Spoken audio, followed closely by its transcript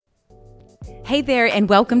Hey there, and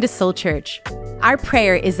welcome to Soul Church. Our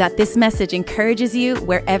prayer is that this message encourages you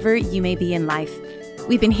wherever you may be in life.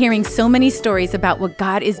 We've been hearing so many stories about what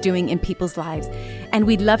God is doing in people's lives, and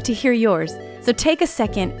we'd love to hear yours. So take a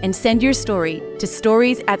second and send your story to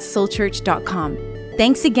stories@soulchurch.com.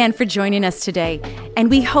 Thanks again for joining us today, and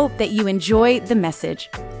we hope that you enjoy the message.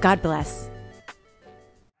 God bless.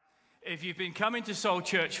 If you've been coming to Soul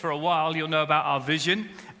Church for a while, you'll know about our vision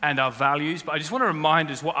and our values, but I just want to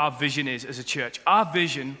remind us what our vision is as a church. Our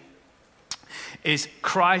vision is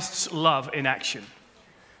Christ's love in action.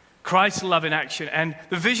 Christ's love in action. And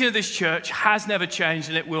the vision of this church has never changed,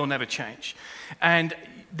 and it will never change. And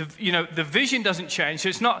the vision doesn't change. So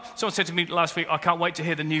it's not, someone said to me last week, I can't wait to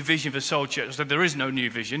hear the new vision for Soul Church. I said, there is no new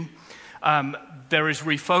vision. There is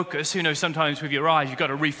refocus. You know, sometimes with your eyes, you've got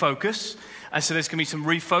to refocus. And so there's going to be some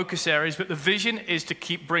refocus areas, but the vision is to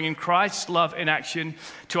keep bringing Christ's love in action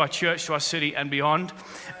to our church, to our city, and beyond.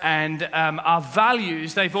 And our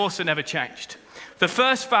values, they've also never changed. The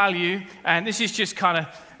first value, and this is just kind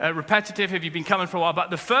of repetitive if you've been coming for a while, but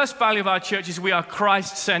the first value of our church is we are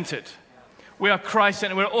Christ-centered. We are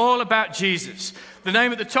Christ-centered. We're all about Jesus. The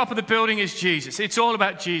name at the top of the building is Jesus. It's all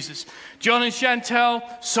about Jesus. John and Chantel,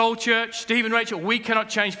 Soul Church, Steve and Rachel, we cannot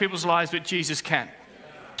change people's lives, but Jesus can.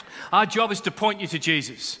 Our job is to point you to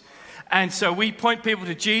Jesus. And so we point people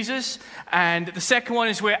to Jesus. And the second one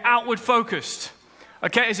is we're outward focused.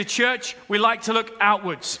 Okay, as a church, we like to look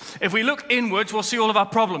outwards. If we look inwards, we'll see all of our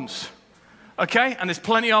problems. Okay, and there's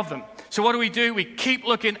plenty of them. So what do? We keep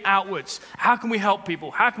looking outwards. How can we help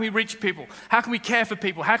people? How can we reach people? How can we care for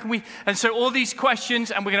people? How can we? And so all these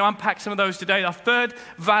questions, and we're going to unpack some of those today. Our third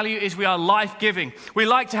value is we are life-giving. We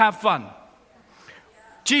like to have fun.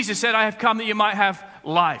 Jesus said, I have come that you might have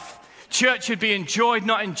life. Church should be enjoyed,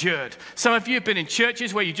 not endured. Some of you have been in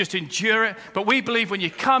churches where you just endure it, but we believe when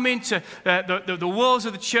you come into the walls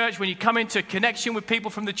of the church, when you come into connection with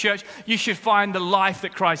people from the church, you should find the life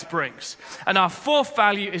that Christ brings. And our fourth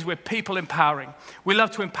value is we're people empowering. We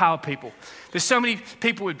love to empower people. There's so many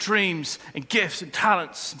people with dreams and gifts and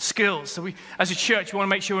talents and skills. So we, as a church, we want to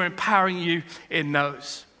make sure we're empowering you in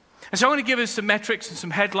those. And so I want to give us some metrics and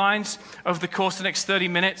some headlines over the course of the next 30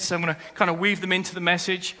 minutes. I'm going to kind of weave them into the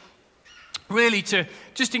message. Really to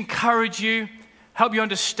just encourage you, help you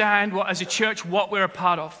understand what, as a church, what we're a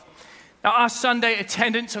part of. Now, our Sunday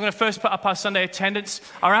attendance, I'm going to first put up our Sunday attendance.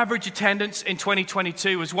 Our average attendance in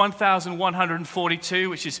 2022 was 1,142,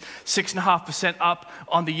 which is 6.5% up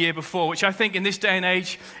on the year before, which I think in this day and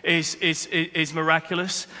age is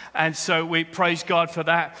miraculous. And so we praise God for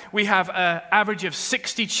that. We have an average of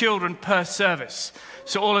 60 children per service.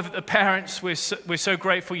 So all of the parents, we're so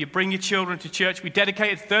grateful you bring your children to church. We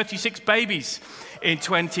dedicated 36 babies in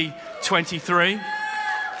 2023.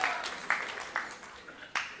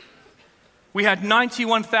 We had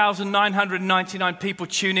 91,999 people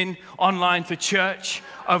tune in online for church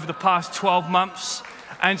over the past 12 months.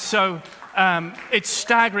 And so it's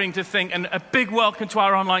staggering to think, and a big welcome to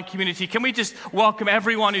our online community. Can we just welcome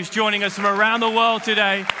everyone who's joining us from around the world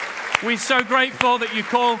today? We're so grateful that you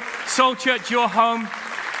call Soul Church your home.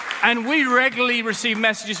 And we regularly receive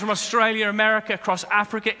messages from Australia, America, across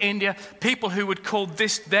Africa, India, people who would call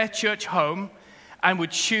this their church home and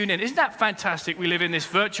would tune in. Isn't that fantastic? We live in this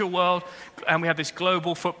virtual world and we have this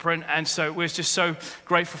global footprint. And so we're just so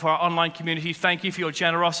grateful for our online community. Thank you for your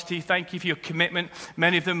generosity. Thank you for your commitment.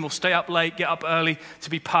 Many of them will stay up late, get up early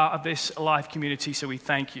to be part of this live community. So we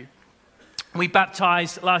thank you. We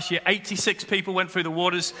baptized last year. 86 people went through the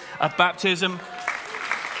waters of baptism.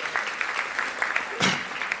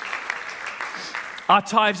 Our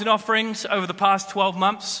tithes and offerings over the past 12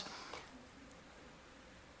 months,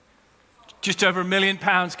 just over £1 million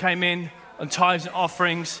came in on tithes and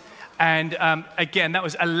offerings. And again, that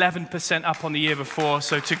was 11% up on the year before.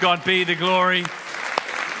 So to God be the glory.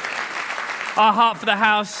 Our heart for the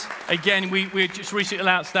house, again, we just recently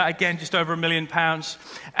announced that, again, just over £1 million.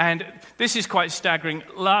 And this is quite staggering.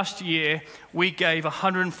 Last year, we gave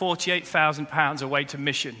 £148,000 away to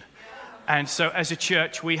mission. And so as a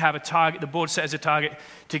church, we have a target, the board set as a target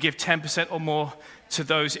to give 10% or more to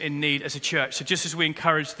those in need as a church. So just as we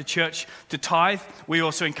encourage the church to tithe, we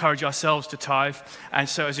also encourage ourselves to tithe. And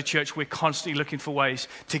so as a church, we're constantly looking for ways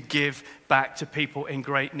to give back to people in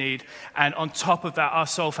great need. And on top of that, our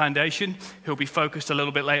Soul Foundation, who'll be focused a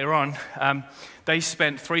little bit later on, they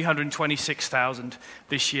spent $326,000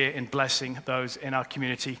 this year in blessing those in our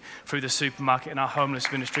community through the supermarket and our homeless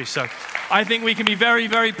ministry. So I think we can be very,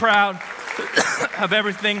 very proud of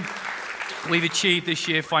everything we've achieved this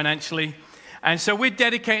year financially. And so we're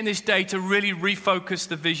dedicating this day to really refocus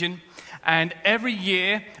the vision And every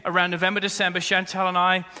year, around November, December, Chantal and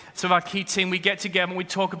I, some of our key team, we get together and we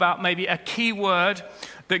talk about maybe a key word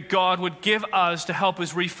that God would give us to help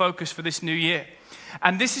us refocus for this new year.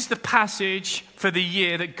 And this is the passage for the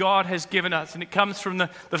year that God has given us. And it comes from the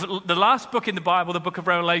last book in the Bible, the book of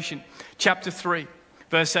Revelation, chapter 3,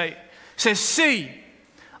 verse 8. It says, "See,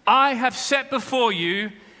 I have set before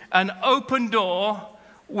you an open door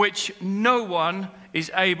which no one is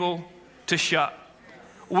able to shut."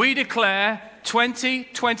 We declare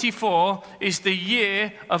 2024 is the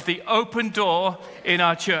year of the open door in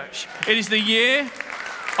our church. It is the year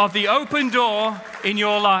of the open door in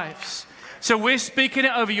your lives. So we're speaking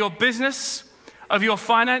it over your business, over your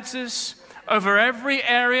finances, over every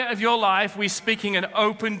area of your life. We're speaking an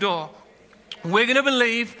open door. We're going to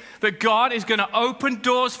believe that God is going to open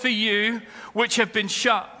doors for you which have been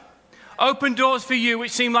shut. Open doors for you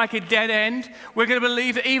which seem like a dead end. We're going to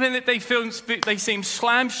believe that even if they seem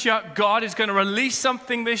slammed shut, God is going to release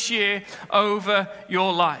something this year over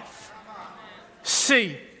your life.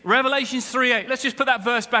 See, Revelation 3:8. Let's just put that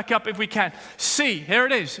verse back up if we can. See, here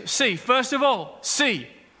it is. See, first of all, see.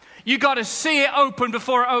 You got to see it open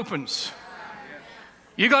before it opens.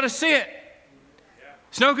 You got to see it.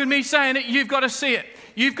 It's no good me saying it. You've got to see it.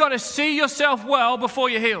 You've got to see yourself well before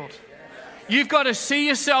you're healed. You've got to see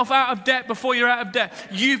yourself out of debt before you're out of debt.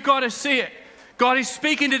 You've got to see it. God is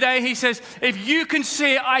speaking today. He says, if you can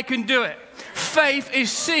see it, I can do it. Faith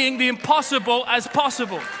is seeing the impossible as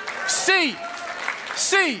possible. See.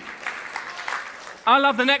 See. I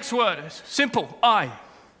love the next word. It's simple. I.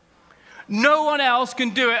 No one else can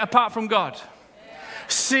do it apart from God.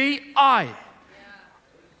 See, I.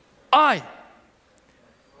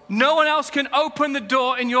 No one else can open the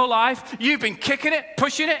door in your life. You've been kicking it,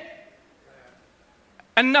 pushing it,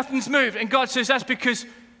 and nothing's moved. And God says, that's because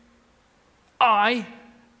I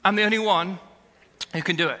am the only one who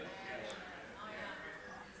can do it.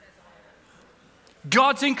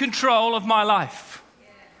 God's in control of my life.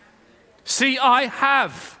 See, I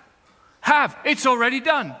have. It's already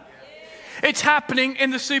done. It's happening in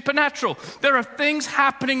the supernatural. There are things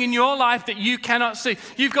happening in your life that you cannot see.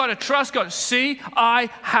 You've got to trust God. See, I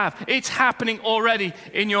have. It's happening already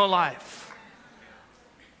in your life.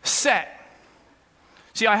 Set.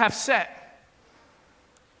 See, I have set.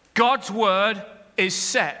 God's word is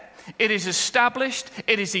set. It is established,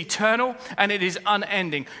 it is eternal, and it is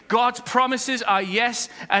unending. God's promises are yes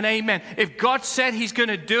and amen. If God said he's going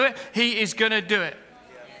to do it, he is going to do it.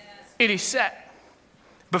 It is set.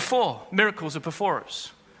 Before, miracles are before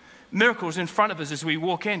us. Miracles in front of us as we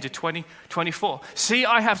walk into 2024. See,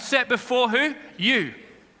 I have set before who? You.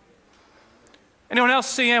 Anyone else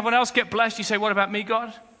see everyone else get blessed? You say, what about me,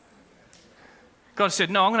 God? God said,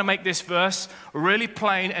 no, I'm going to make this verse really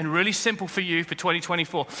plain and really simple for you for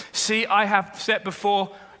 2024. See, I have set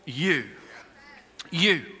before you.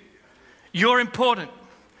 You. You're important.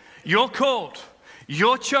 You're called.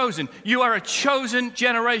 You're chosen. You are a chosen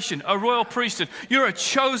generation, a royal priesthood. You're a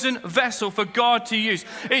chosen vessel for God to use.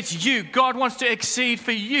 It's you. God wants to exceed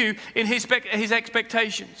for you in his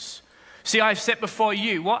expectations. See, I've set before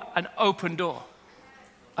you, what? An open door.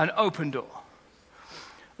 An open door.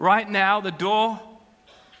 Right now, the door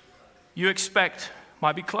you expect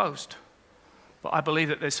might be closed. But I believe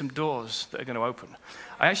that there's some doors that are going to open.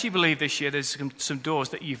 I actually believe this year there's some doors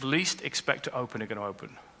that you've least expect to open are going to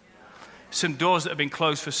open. Some doors that have been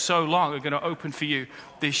closed for so long are going to open for you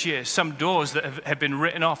this year. Some doors that have been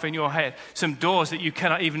written off in your head, some doors that you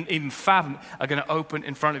cannot even fathom are going to open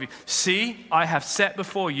in front of you. See, I have set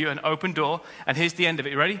before you an open door, and here's the end of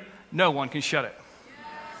it. You ready? No one can shut it.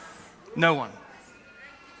 No one.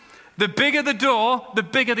 The bigger the door, the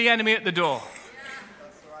bigger the enemy at the door.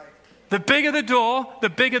 The bigger the door, the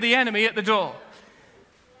bigger the enemy at the door.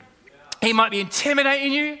 He might be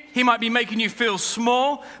intimidating you. He might be making you feel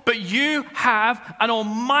small. But you have an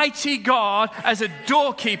almighty God as a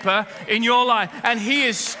doorkeeper in your life. And he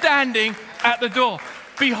is standing at the door.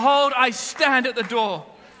 Behold, I stand at the door,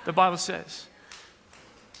 the Bible says.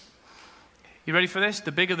 You ready for this?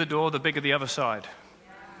 The bigger the door, the bigger the other side.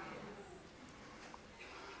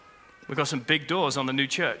 We've got some big doors on the new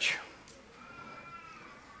church.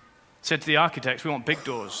 Said to the architects, we want big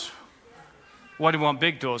doors. Why do we want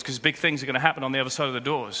big doors? Because big things are going to happen on the other side of the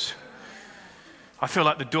doors. I feel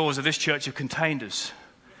like the doors of this church have contained us.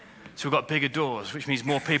 So we've got bigger doors, which means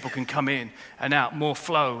more people can come in and out, more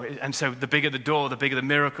flow. And so the bigger the door, the bigger the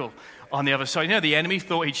miracle on the other side. You know, the enemy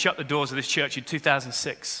thought he'd shut the doors of this church in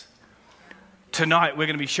 2006. Tonight, we're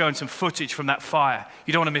going to be showing some footage from that fire.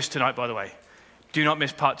 You don't want to miss tonight, by the way. Do not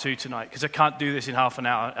miss part 2 tonight, because I can't do this in half an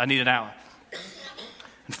hour. I need an hour.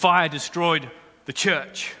 And fire destroyed the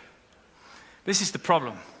church. This is the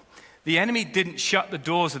problem. The enemy didn't shut the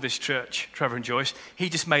doors of this church, Trevor and Joyce. He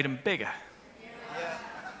just made them bigger.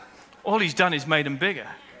 All he's done is made them bigger.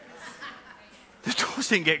 The doors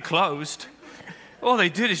didn't get closed. All they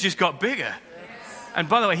did is just got bigger. And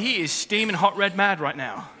by the way, he is steaming hot red mad right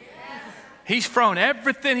now. He's thrown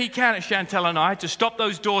everything he can at Chantel and I to stop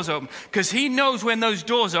those doors open, because he knows when those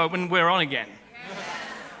doors open, we're on again.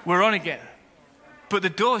 We're on again. But the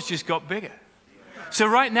doors just got bigger. So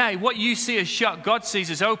right now, what you see as shut, God sees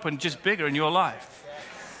as open, just bigger in your life.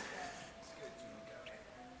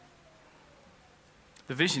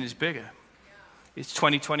 The vision is bigger. It's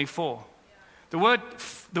 2024. The word,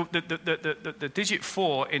 the digit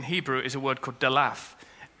 4 in Hebrew is a word called dalaf,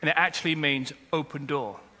 and it actually means open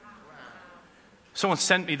door. Someone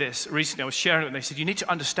sent me this recently. I was sharing it, and they said, you need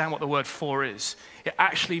to understand what the word 4 is. It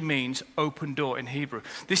actually means open door in Hebrew.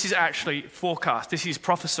 This is actually forecast. This is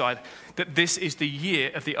prophesied that this is the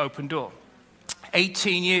year of the open door.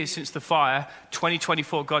 18 years since the fire,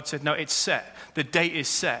 2024, God said, no, it's set. The date is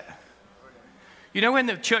set. You know, when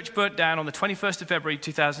the church burnt down on the 21st of February,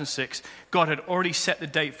 2006, God had already set the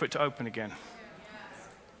date for it to open again.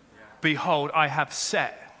 Behold, I have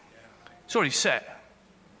set. It's already set.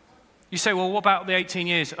 You say, well, what about the 18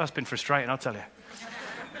 years? That's been frustrating, I'll tell you.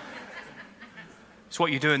 It's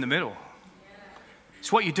what you do in the middle.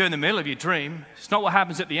 It's what you do in the middle of your dream. It's not what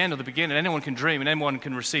happens at the end or the beginning. Anyone can dream and anyone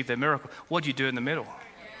can receive their miracle. What do you do in the middle?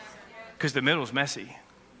 Because the middle's messy.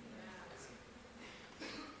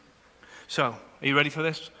 So, are you ready for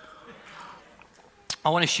this? I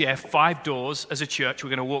want to share 5 doors as a church we're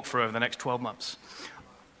going to walk through over the next 12 months.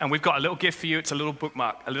 And we've got a little gift for you. It's a little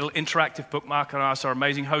bookmark, a little interactive bookmark. And I asked our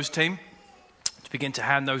amazing host team to begin to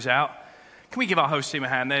hand those out. Can we give our host team a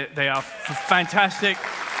hand? They are fantastic.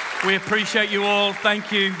 We appreciate you all.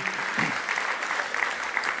 Thank you.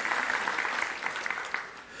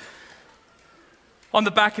 On the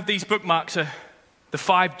back of these bookmarks are the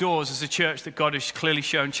 5 doors as a church that God has clearly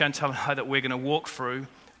shown Chantal and I that we're going to walk through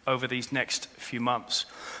over these next few months.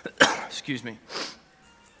 Excuse me.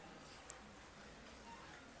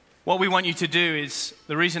 What we want you to do is,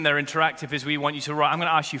 the reason they're interactive is we want you to write. I'm going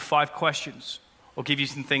to ask you 5 questions or give you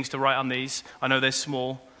some things to write on these. I know they're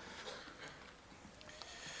small.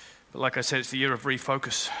 But like I said, it's the year of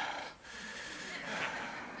refocus.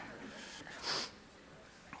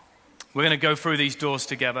 We're going to go through these doors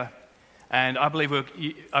together. And I believe we're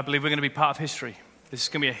going to be part of history. This is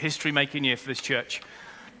going to be a history-making year for this church.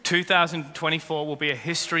 2024 will be a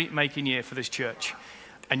history-making year for this church.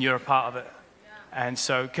 And you're a part of it. And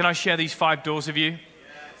so, can I share these 5 doors with you?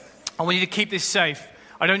 I want you to keep this safe.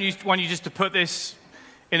 I don't want you just to put this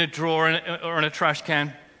in a drawer or in a trash can.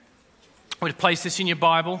 I want you to place this in your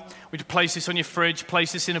Bible. I want you to place this on your fridge.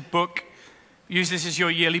 Place this in a book. Use this as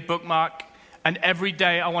your yearly bookmark. And every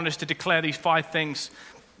day, I want us to declare these 5 things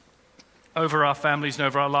over our families and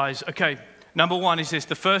over our lives. Okay, number 1 is this.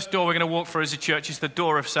 The first door we're going to walk through as a church is the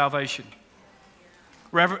door of salvation.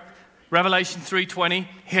 Revelation 3:20,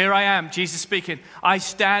 here I am, Jesus speaking. I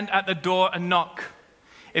stand at the door and knock.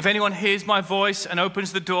 If anyone hears my voice and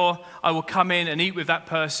opens the door, I will come in and eat with that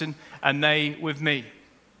person and they with me.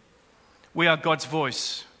 We are God's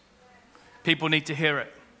voice. People need to hear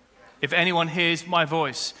it. If anyone hears my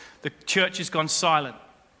voice, the church has gone silent.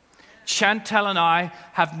 Chantel and I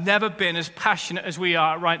have never been as passionate as we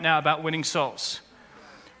are right now about winning souls.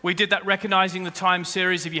 We did that Recognizing the Time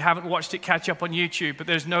series. If you haven't watched it, catch up on YouTube. But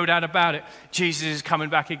there's no doubt about it. Jesus is coming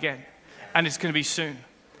back again. And it's going to be soon.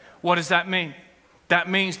 What does that mean? That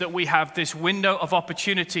means that we have this window of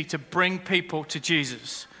opportunity to bring people to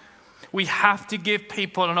Jesus. We have to give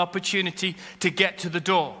people an opportunity to get to the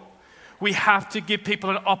door. We have to give people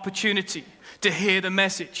an opportunity to hear the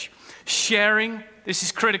message. Sharing, this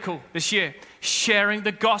is critical this year. Sharing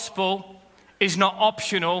the gospel is not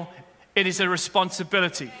optional. It is a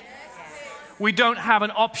responsibility. We don't have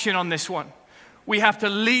an option on this one. We have to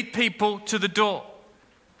lead people to the door.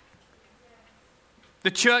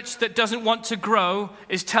 The church that doesn't want to grow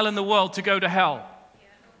is telling the world to go to hell.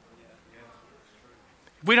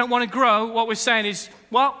 If we don't want to grow, what we're saying is,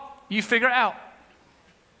 well, you figure it out.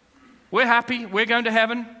 We're happy. We're going to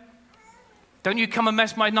heaven. Don't you come and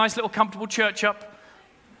mess my nice little comfortable church up.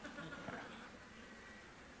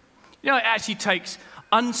 You know, it actually takes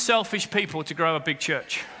unselfish people to grow a big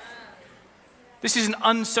church. This is an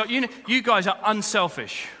unselfish. You guys are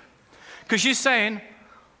unselfish. Because you're saying,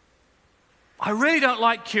 I really don't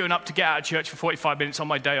like queuing up to get out of church for 45 minutes on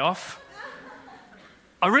my day off.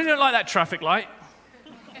 I really don't like that traffic light.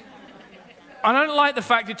 I don't like the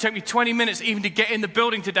fact it took me 20 minutes even to get in the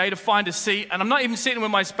building today to find a seat. And I'm not even sitting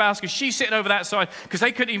with my spouse because she's sitting over that side because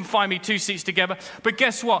they couldn't even find me 2 seats together. But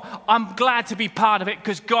guess what? I'm glad to be part of it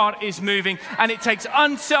because God is moving. And it takes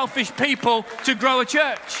unselfish people to grow a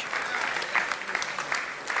church.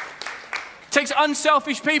 It takes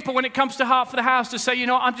unselfish people when it comes to Heart for the House to say, you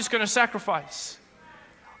know what, I'm just going to sacrifice.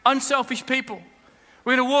 Unselfish people.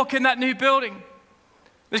 We're going to walk in that new building.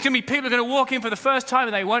 There's going to be people who are going to walk in for the first time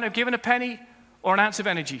and they won't have given a penny or an ounce of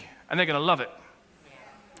energy, and they're going to love it.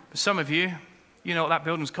 But some of you, you know what that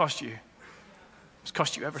building's cost you. It's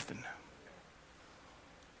cost you everything.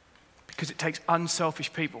 Because it takes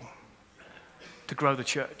unselfish people to grow the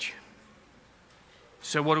church.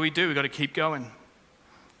 So what do? We've got to keep going.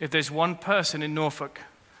 If there's one person in Norfolk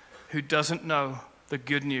who doesn't know the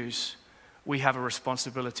good news, we have a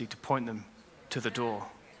responsibility to point them to the door.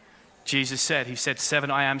 Jesus said, he said 7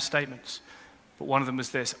 I am statements, but one of them was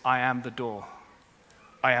this: I am the door.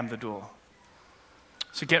 I am the door.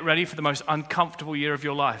 So get ready for the most uncomfortable year of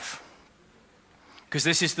your life, because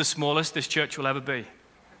this is the smallest this church will ever be.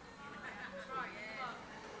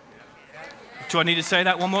 Do I need to say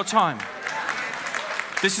that one more time?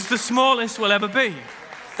 This is the smallest we'll ever be.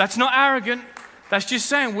 That's not arrogant. That's just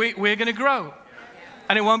saying we're going to grow.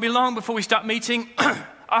 And it won't be long before we start meeting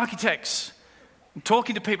architects and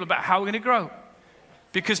talking to people about how we're going to grow.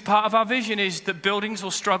 Because part of our vision is that buildings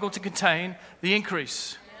will struggle to contain the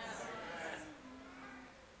increase.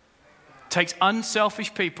 It takes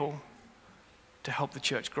unselfish people to help the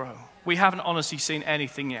church grow. We haven't honestly seen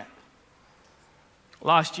anything yet.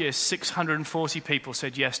 Last year, 640 people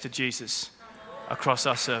said yes to Jesus across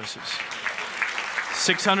our services.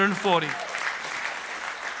 640.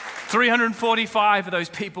 345 of those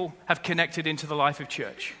people have connected into the life of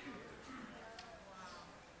church.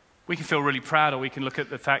 We can feel really proud, or we can look at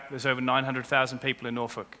the fact there's over 900,000 people in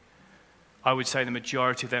Norfolk. I would say the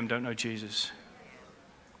majority of them don't know Jesus.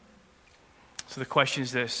 So the question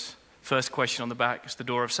is this. First question on the back is the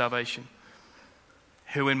door of salvation.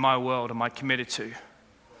 Who in my world am I committed to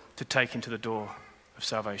take into the door of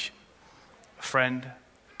salvation? A friend,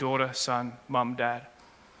 daughter, son, mum, dad.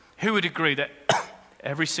 Who would agree that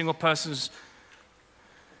every single person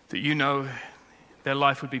that you know, their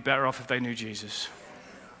life would be better off if they knew Jesus?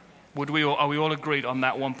 Are we all agreed on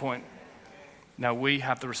that one point? Now we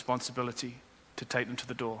have the responsibility to take them to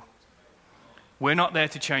the door. We're not there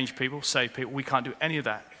to change people, save people. We can't do any of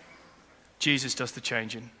that. Jesus does the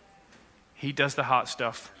changing. He does the heart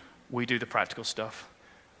stuff. We do the practical stuff.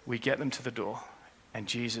 We get them to the door, and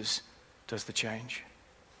Jesus does the change.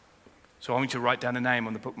 So I want you to write down the name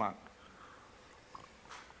on the bookmark.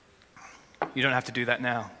 You don't have to do that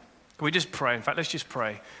now. Can we just pray? In fact, let's just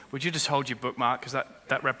pray. Would you just hold your bookmark, because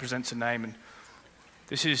that represents a name, and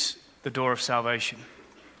this is the door of salvation.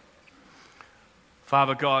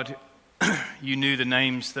 Father God, you knew the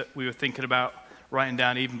names that we were thinking about writing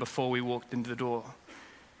down even before we walked into the door.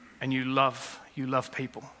 And you love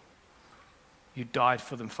people. You died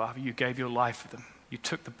for them, Father. You gave your life for them. You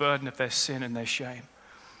took the burden of their sin and their shame.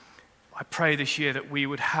 I pray this year that we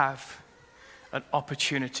would have an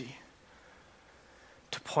opportunity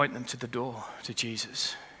to point them to the door, to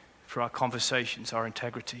Jesus, for our conversations, our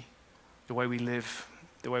integrity, the way we live,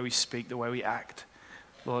 the way we speak, the way we act.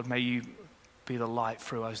 Lord, may you be the light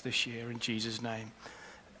through us this year. In Jesus' name,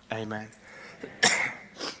 amen.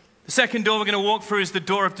 The second door we're going to walk through is the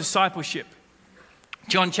door of discipleship.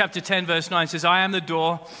 John chapter 10, verse 9 says, I am the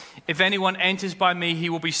door. If anyone enters by me, he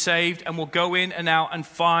will be saved and will go in and out and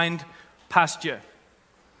find pasture.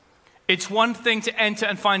 It's one thing to enter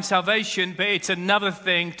and find salvation, but it's another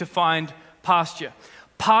thing to find pasture.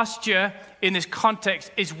 Pasture in this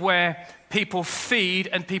context is where people feed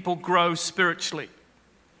and people grow spiritually.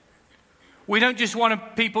 We don't just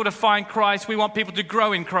want people to find Christ, we want people to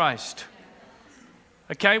grow in Christ.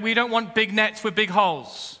 Okay, we don't want big nets with big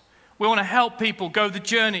holes. We want to help people go the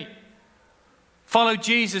journey. Follow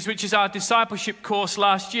Jesus, which is our discipleship course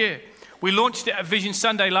last year. We launched it at Vision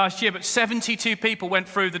Sunday last year, but 72 people went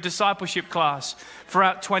through the discipleship class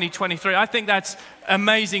throughout 2023. I think that's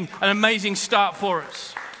amazing, an amazing start for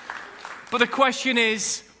us. But the question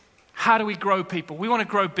is, how do we grow people? We want to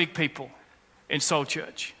grow big people in Soul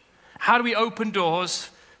Church. How do we open doors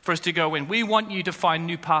for us to go in? We want you to find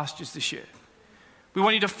new pastures this year. We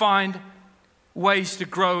want you to find ways to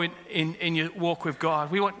grow in your walk with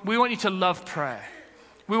God. We want you to love prayer.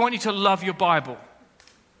 We want you to love your Bible.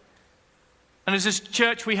 And as a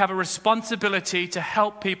church, we have a responsibility to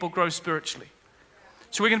help people grow spiritually.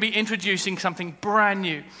 So we're going to be introducing something brand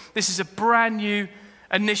new. This is a brand new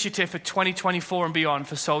initiative for 2024 and beyond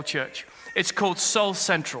for Soul Church. It's called Soul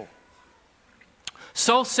Central.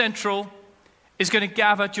 Soul Central is going to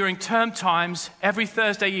gather during term times every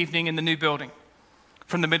Thursday evening in the new building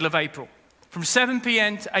from the middle of April, from 7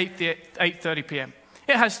 p.m. to 8:30 p.m.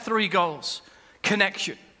 It has 3 goals.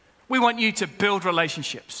 Connection. We want you to build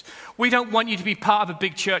relationships. We don't want you to be part of a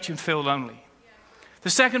big church and feel lonely. The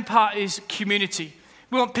second part is community.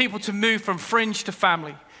 We want people to move from fringe to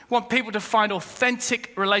family. We want people to find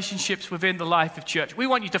authentic relationships within the life of church. We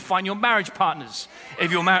want you to find your marriage partners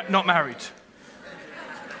if you're not married.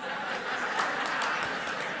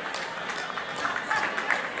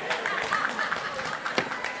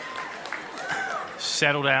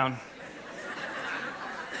 Settle down.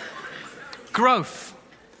 Growth.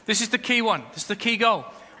 This is the key one. This is the key goal.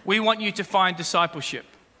 We want you to find discipleship.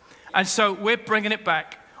 And so we're bringing it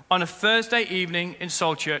back. On a Thursday evening in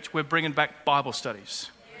Soul Church, we're bringing back Bible studies.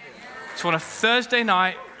 So on a Thursday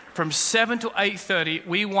night from 7 to 8:30,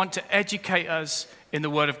 we want to educate us in the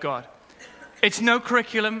Word of God. It's no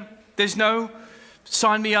curriculum. There's no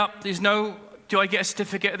sign me up. There's no do I get a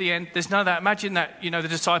certificate at the end. There's none of that. Imagine that, the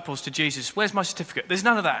disciples to Jesus. Where's my certificate? There's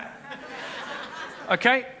none of that.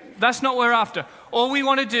 Okay? That's not what we're after. All we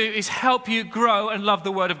want to do is help you grow and love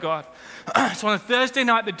the Word of God. So on a Thursday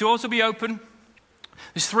night, the doors will be open.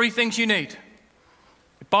 There's 3 things you need.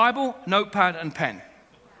 A Bible, notepad, and pen.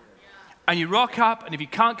 And you rock up, and if you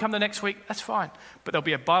can't come the next week, that's fine. But there'll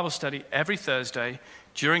be a Bible study every Thursday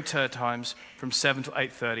during term times from 7 to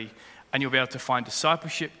 8:30. And you'll be able to find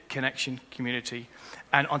discipleship, connection, community.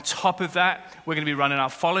 And on top of that, we're going to be running our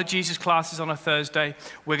Follow Jesus classes on a Thursday.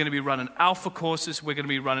 We're going to be running Alpha courses. We're going to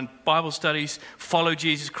be running Bible studies, Follow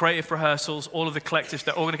Jesus, creative rehearsals, all of the collectives.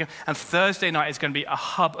 They're all going to come. And Thursday night is going to be a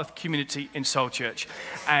hub of community in Soul Church.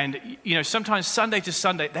 And, sometimes Sunday to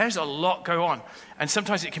Sunday, there's a lot go on. And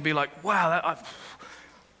sometimes it can be like, wow.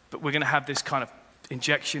 But we're going to have this kind of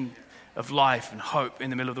injection of life and hope in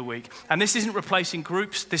the middle of the week. And this isn't replacing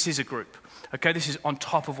groups. This is a group. Okay, this is on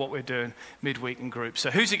top of what we're doing midweek in groups.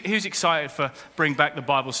 So who's excited for bring back the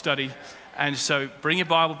Bible study? And so bring your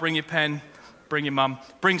Bible, bring your pen, bring your mum,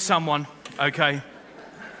 bring someone, okay?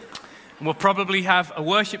 And we'll probably have a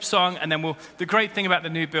worship song, and then the great thing about the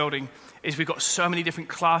new building is we've got so many different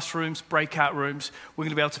classrooms, breakout rooms. We're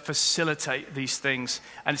going to be able to facilitate these things.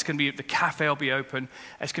 And it's going to be, the cafe will be open.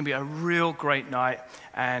 It's going to be a real great night.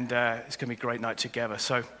 And it's going to be a great night together.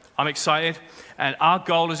 So I'm excited. And our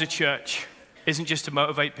goal as a church isn't just to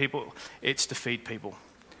motivate people. It's to feed people.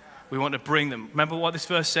 We want to bring them. Remember what this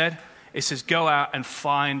verse said? It says, go out and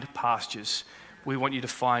find pastures. We want you to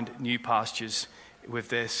find new pastures with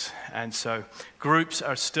this. And so groups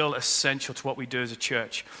are still essential to what we do as a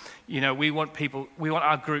church. We want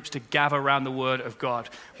our groups to gather around the Word of God.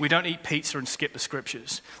 We don't eat pizza and skip the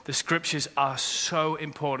Scriptures. The Scriptures are so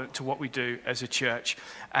important to what we do as a church.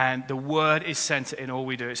 And the Word is center in all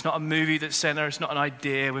we do. It's not a movie that's center. It's not an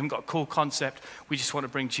idea. We haven't got a cool concept. We just want to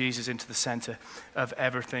bring Jesus into the center of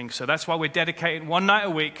everything. So that's why we're dedicating one night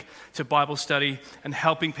a week to Bible study and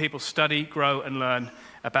helping people study, grow, and learn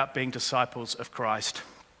about being disciples of Christ.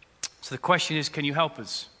 So the question is, can you help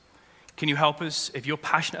us? Can you help us? If you're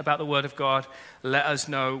passionate about the Word of God, let us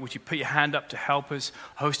know. Would you put your hand up to help us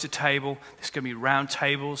host a table? There's going to be round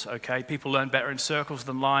tables, okay? People learn better in circles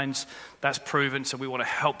than lines. That's proven. So we want to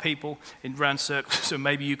help people in round circles. So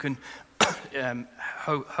maybe you can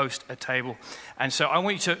host a table. And so I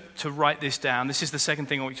want you to write this down. This is the second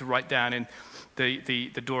thing I want you to write down in the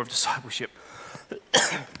door of discipleship.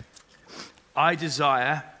 I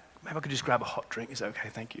desire... Maybe I could just grab a hot drink. Is that okay?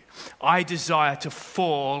 Thank you. I desire to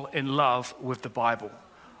fall in love with the Bible.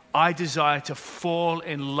 I desire to fall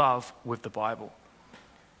in love with the Bible.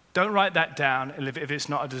 Don't write that down if it's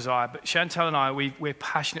not a desire. But Chantel and I, we're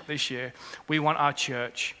passionate this year. We want our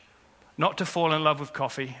church not to fall in love with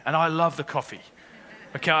coffee. And I love the coffee.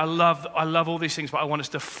 Okay, I love all these things, but I want us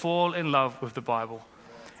to fall in love with the Bible.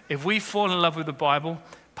 If we fall in love with the Bible,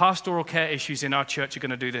 pastoral care issues in our church are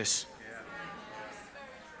going to do this.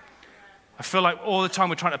 I feel like all the time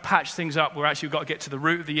we're trying to patch things up. We've got to get to the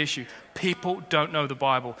root of the issue. People don't know the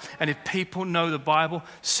Bible. And if people know the Bible,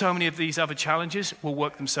 so many of these other challenges will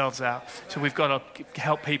work themselves out. So we've got to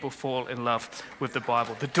help people fall in love with the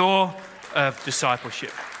Bible. The door of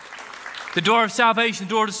discipleship. The door of salvation, the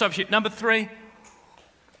door of discipleship. Number 3,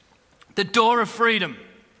 the door of freedom.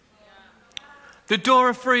 The door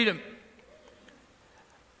of freedom.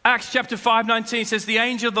 Acts chapter 5:19 says, the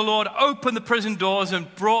angel of the Lord opened the prison doors and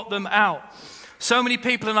brought them out. So many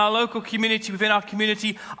people in our local community, within our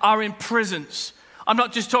community, are in prisons. I'm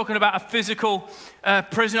not just talking about a physical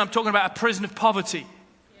prison. I'm talking about a prison of poverty,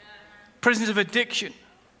 prisons of addiction,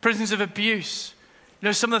 prisons of abuse.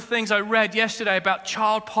 Some of the things I read yesterday about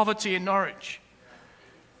child poverty in Norwich.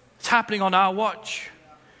 It's happening on our watch.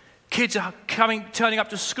 Kids are turning up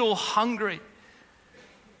to school hungry.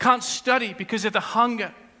 Can't study because of the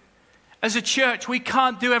hunger. As a church, we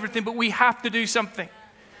can't do everything, but we have to do something.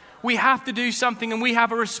 We have to do something, and we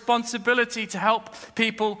have a responsibility to help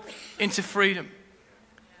people into freedom.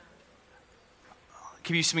 I'll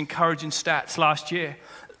give you some encouraging stats. Last year,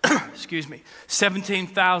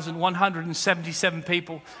 17,177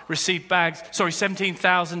 people received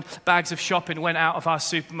 17,000 bags of shopping went out of our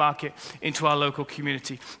supermarket into our local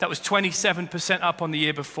community. That was 27% up on the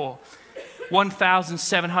year before.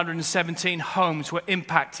 1,717 homes were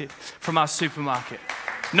impacted from our supermarket.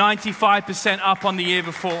 95% up on the year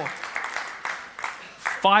before.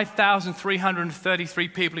 5,333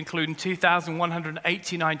 people, including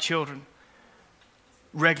 2,189 children,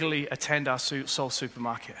 regularly attend our Soul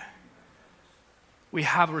Supermarket. We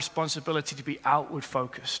have a responsibility to be outward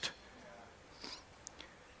focused.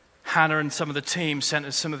 Hannah and some of the team sent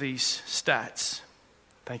us some of these stats.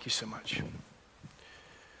 Thank you so much. It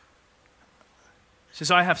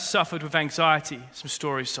says, I have suffered with anxiety, for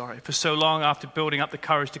so long after building up the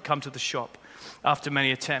courage to come to the shop after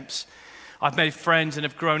many attempts. I've made friends and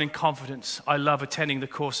have grown in confidence. I love attending the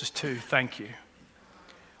courses too. Thank you.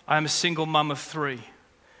 I am a single mum of 3.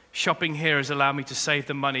 Shopping here has allowed me to save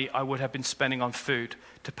the money I would have been spending on food,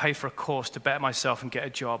 to pay for a course, to better myself and get a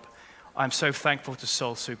job. I'm so thankful to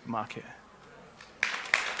Soul Supermarket.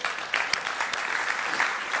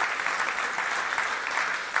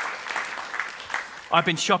 I've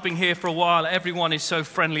been shopping here for a while. Everyone is so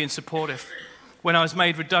friendly and supportive. When I was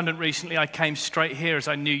made redundant recently, I came straight here as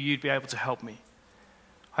I knew you'd be able to help me.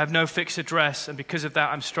 I have no fixed address, and because of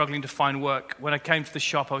that, I'm struggling to find work. When I came to the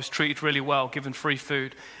shop, I was treated really well, given free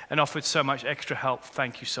food, and offered so much extra help.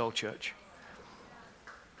 Thank you, Soul Church.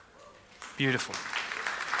 Beautiful.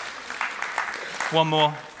 One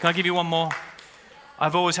more. Can I give you one more?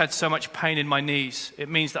 I've always had so much pain in my knees. It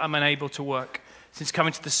means that I'm unable to work. Since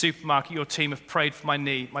coming to the supermarket, your team have prayed for my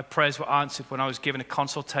knee. My prayers were answered when I was given a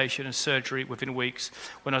consultation and surgery within weeks,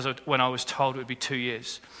 when I was told it would be 2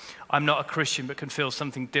 years. I'm not a Christian, but can feel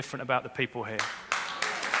something different about the people here.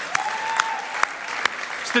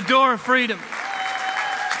 It's the door of freedom.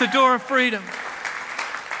 It's the door of freedom.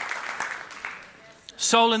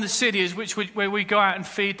 Soul in the City is where we go out and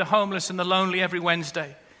feed the homeless and the lonely every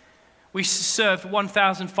Wednesday. We served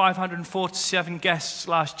 1,547 guests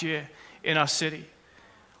last year in our city.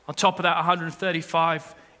 On top of that,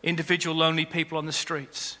 135 individual lonely people on the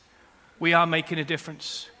streets. We are making a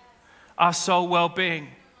difference. Our soul well-being.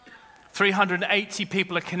 380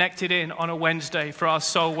 people are connected in on a Wednesday for our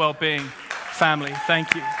soul well-being family.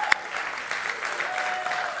 Thank you.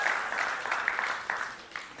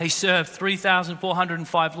 They serve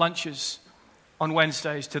 3,405 lunches on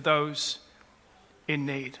Wednesdays to those in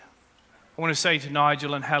need. I want to say to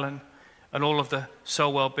Nigel and Helen and all of the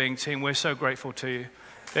Soul Wellbeing team, we're so grateful to you.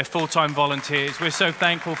 They're full-time volunteers. We're so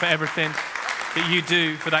thankful for everything that you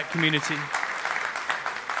do for that community.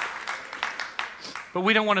 But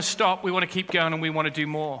we don't want to stop. We want to keep going, and we want to do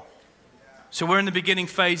more. So we're in the beginning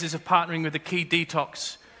phases of partnering with the Key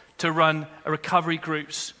Detox to run recovery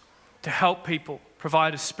groups to help people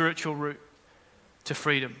provide a spiritual route to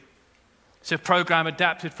freedom. It's a program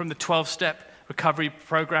adapted from the 12-step recovery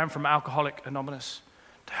program from Alcoholics Anonymous,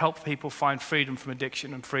 to help people find freedom from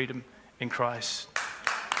addiction and freedom in Christ.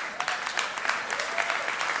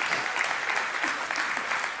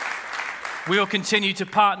 We will continue to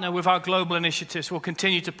partner with our global initiatives. We'll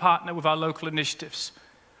continue to partner with our local initiatives,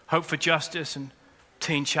 Hope for Justice and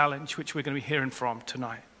Teen Challenge, which we're going to be hearing from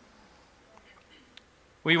tonight.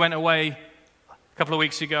 We went away a couple of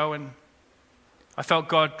weeks ago, and I felt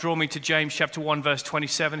God draw me to James chapter 1, verse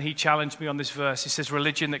 27. He challenged me on this verse. He says,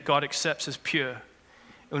 religion that God accepts as pure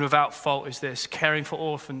and without fault is this: caring for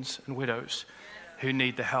orphans and widows who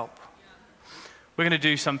need the help. We're going to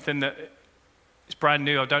do something that is brand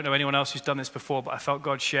new. I don't know anyone else who's done this before, but I felt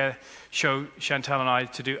God show Chantal and I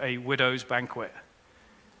to do a widow's banquet.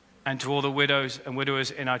 And to all the widows and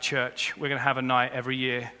widowers in our church, we're going to have a night every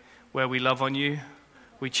year where we love on you,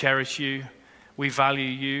 we cherish you, we value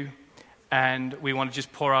you, and we want to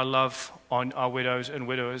just pour our love on our widows and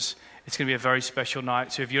widowers. It's going to be a very special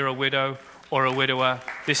night. So if you're a widow or a widower,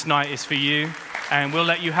 this night is for you, and we'll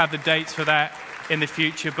let you have the dates for that in the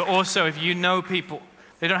future. But also, if you know people,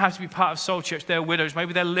 they don't have to be part of Soul Church, they're widows,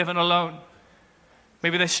 maybe they're living alone,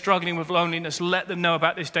 maybe they're struggling with loneliness, let them know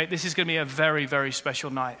about this date. This is going to be a very, very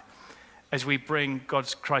special night as we bring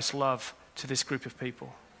Christ's love to this group of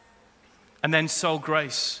people. And then Soul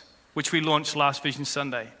Grace, which we launched last Vision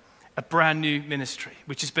Sunday, a brand new ministry,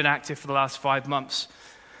 which has been active for the last 5 months.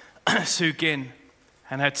 Sue Ginn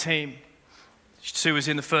and her team Sue was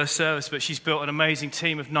in the first service, but she's built an amazing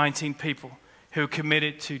team of 19 people who are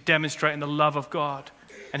committed to demonstrating the love of God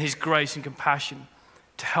and his grace and compassion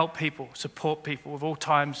to help people, support people of all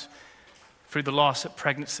times through the loss of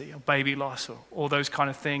pregnancy or baby loss or all those kind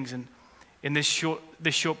of things. And in this short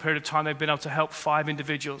period of time, they've been able to help 5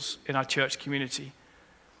 individuals in our church community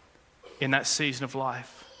in that season of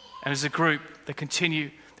life. And as a group, they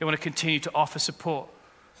want to continue to offer support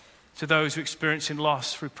to those who are experiencing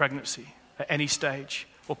loss through pregnancy at any stage,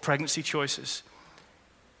 or pregnancy choices,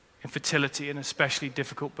 infertility, and especially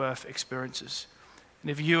difficult birth experiences. And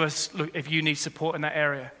if you need support in that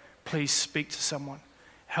area, please speak to someone.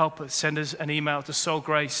 Help us. Send us an email to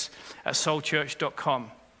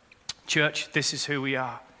soulgrace@soulchurch.com. Church, this is who we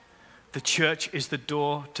are. The church is the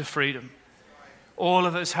door to freedom. All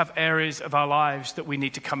of us have areas of our lives that we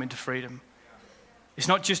need to come into freedom. It's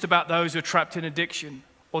not just about those who are trapped in addiction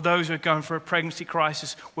or those who are going for a pregnancy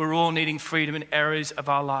crisis. We're all needing freedom in areas of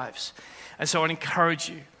our lives. And so I encourage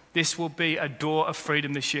you, this will be a door of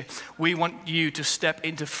freedom this year. We want you to step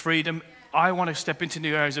into freedom. I want to step into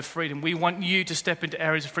new areas of freedom. We want you to step into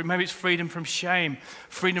areas of freedom. Maybe it's freedom from shame,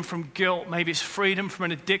 freedom from guilt. Maybe it's freedom from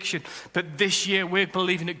an addiction. But this year, we're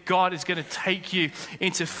believing that God is going to take you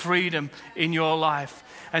into freedom in your life.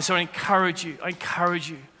 And so I encourage you,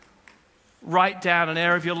 write down an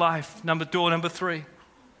area of your life, door number 3.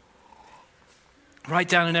 Write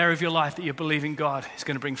down an area of your life that you're believing God is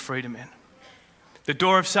going to bring freedom in. The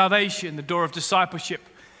door of salvation, the door of discipleship,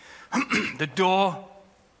 the door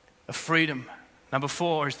of freedom. Number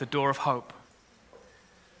 4 is the door of hope.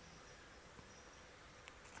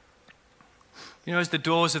 You know, as the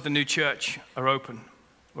doors of the new church are open,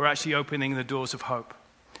 we're actually opening the doors of hope.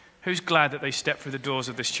 Who's glad that they stepped through the doors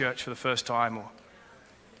of this church for the first time? Or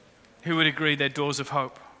who would agree they're doors of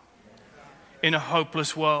hope? In a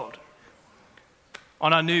hopeless world.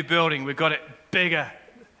 On our new building, we've got it bigger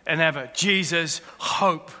than ever. Jesus,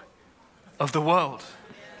 hope of the world.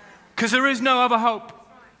 Because there is no other hope.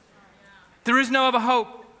 There is no other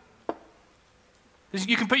hope.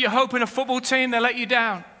 You can put your hope in a football team, they'll let you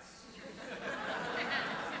down.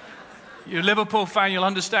 You're a Liverpool fan, you'll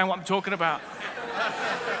understand what I'm talking about.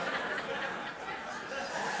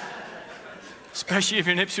 Especially if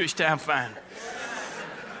you're an Ipswich Town fan.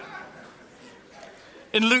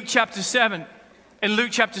 In Luke chapter 7,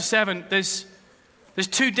 there's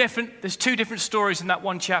two different stories in that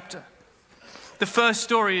one chapter. The first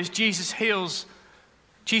story is Jesus heals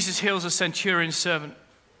a centurion's servant.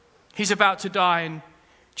 He's about to die, and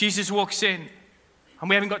Jesus walks in, and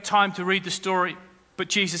we haven't got time to read the story, but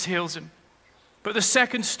Jesus heals him. But the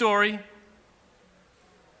second story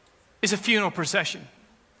is a funeral procession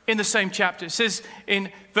in the same chapter. It says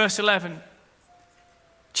in verse 11,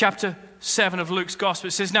 chapter 7 of Luke's gospel,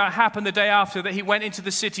 it says, "Now it happened the day after that he went into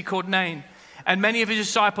the city called Nain, and many of his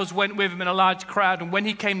disciples went with him in a large crowd. And when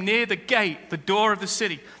he came near the gate, the door of the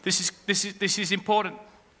city," this is important.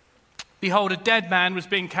 "Behold, a dead man was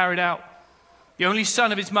being carried out, the only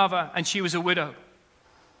son of his mother, and she was a widow."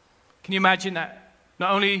 Can you imagine that?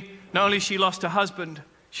 Not only she lost her husband,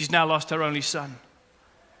 she's now lost her only son.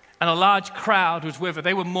 And a large crowd was with her.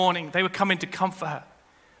 They were mourning. They were coming to comfort her.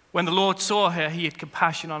 When the Lord saw her, he had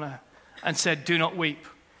compassion on her and said, "Do not weep."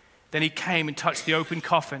 Then he came and touched the open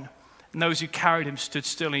coffin, and those who carried him stood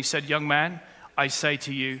still. And he said, "Young man, I say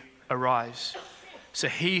to you, arise." So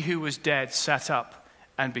he who was dead sat up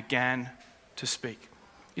and began to speak.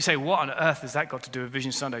 You say, what on earth has that got to do with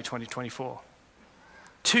Vision Sunday 2024?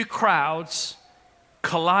 Two crowds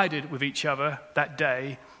collided with each other that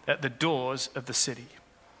day at the doors of the city,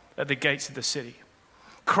 at the gates of the city.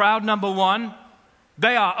 Crowd number 1,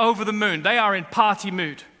 they are over the moon. They are in party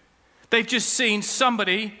mood. They've just seen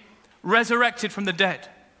somebody resurrected from the dead.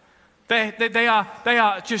 They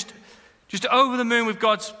are just over the moon with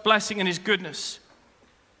God's blessing and his goodness.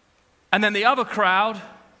 And then the other crowd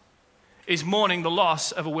is mourning the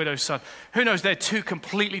loss of a widow's son. Who knows? They're two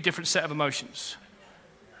completely different set of emotions.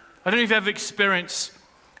 I don't know if you've ever experienced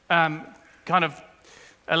kind of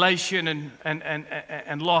elation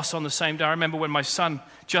and loss on the same day. I remember when my son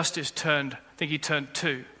Justice turned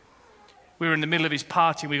 2. We were in the middle of his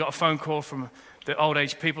party. We got a phone call from the old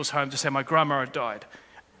age people's home to say my grandma had died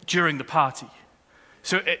during the party.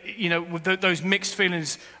 So, with those mixed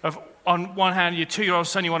feelings of, on one hand, your 2-year-old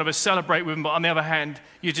son, you want to celebrate with him, but on the other hand,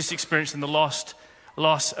 you're just experiencing the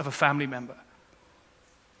loss of a family member.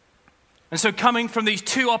 And so coming from these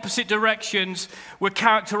two opposite directions, we're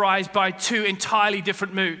characterized by two entirely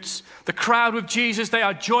different moods. The crowd with Jesus, they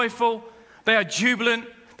are joyful, they are jubilant,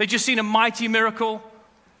 they've just seen a mighty miracle.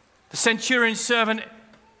 The centurion's servant,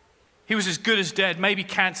 He was as good as dead, maybe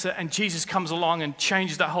cancer, and Jesus comes along and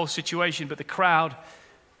changes that whole situation. But the crowd,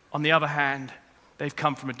 on the other hand, they've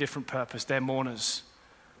come from a different purpose. They're mourners.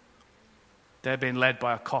 They're being led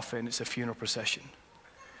by a coffin. It's a funeral procession.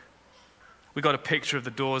 We got a picture of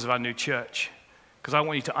the doors of our new church because I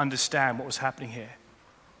want you to understand what was happening here.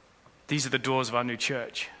 These are the doors of our new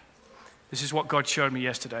church. This is what God showed me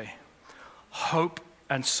yesterday. Hope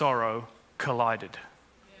and sorrow collided.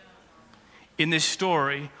 In this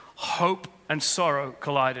story, hope and sorrow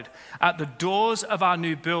collided. At the doors of our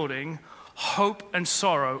new building, hope and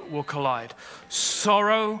sorrow will collide.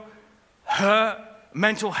 Sorrow, hurt,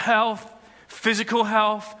 mental health, physical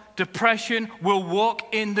health, depression will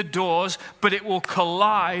walk in the doors, but it will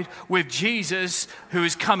collide with Jesus who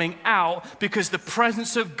is coming out because the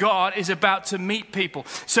presence of God is about to meet people.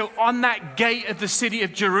 So on that gate of the city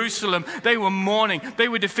of Jerusalem, they were mourning, they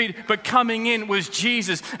were defeated, but coming in was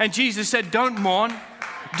Jesus. And Jesus said, don't mourn.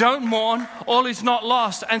 Don't mourn, all is not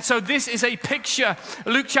lost. And so this is a picture.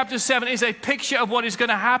 Luke chapter 7 is a picture of what is going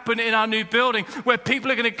to happen in our new building, where people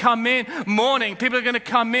are going to come in mourning. People are going to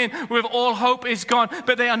come in with all hope is gone.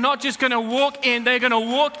 But they are not just going to walk in, they're going to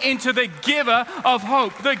walk into the giver of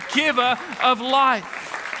hope, the giver of life.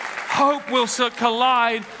 Hope will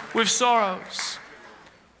collide with sorrows.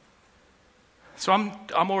 So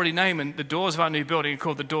I'm already naming the doors of our new building are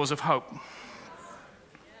called the doors of hope.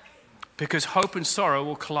 Because hope and sorrow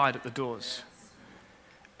will collide at the doors.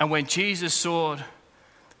 And when Jesus saw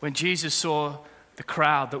the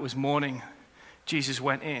crowd that was mourning, Jesus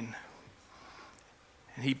went in.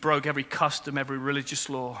 And he broke every custom, every religious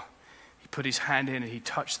law. He put his hand in and he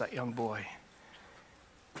touched that young boy.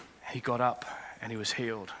 He got up and he was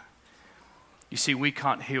healed. You see, we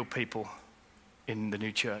can't heal people in the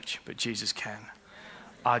new church, but Jesus can.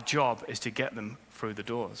 Our job is to get them through the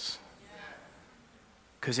doors.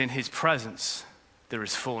 Because in his presence, there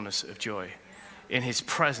is fullness of joy. In his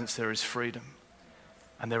presence, there is freedom.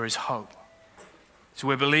 And there is hope. So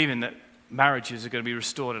we're believing that marriages are going to be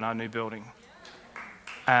restored in our new building.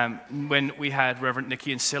 When we had Reverend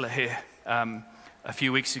Nikki and Scylla here a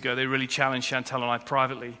few weeks ago, they really challenged Chantal and I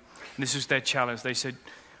privately. And this was their challenge. They said,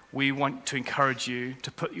 we want to encourage you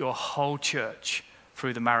to put your whole church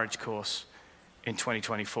through the marriage course in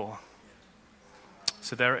 2024.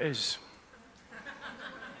 So there it is.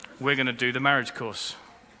 We're going to do the marriage course.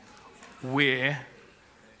 We are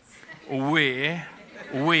going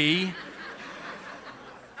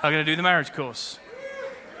to do the marriage course.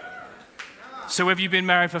 So whether you've been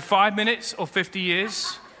married for 5 minutes or 50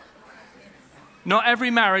 years, not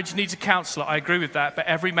every marriage needs a counselor. I agree with that, but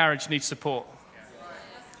every marriage needs support.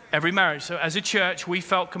 Every marriage. So as a church, we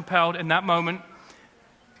felt compelled in that moment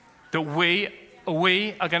that we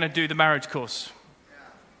are going to do the marriage course.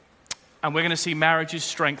 And we're going to see marriages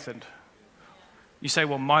strengthened. You say,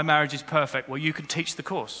 well, my marriage is perfect. Well, you can teach the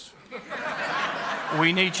course.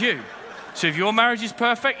 We need you. So if your marriage is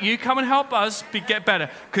perfect, you come and help us get better,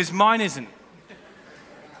 because mine isn't.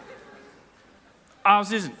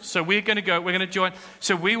 Ours isn't. So we're going to join.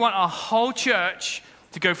 So we want our whole church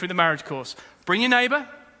to go through the marriage course. Bring your neighbor,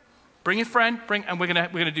 bring your friend, and we're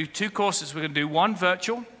going to do 2 courses. We're going to do one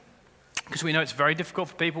virtual, because we know it's very difficult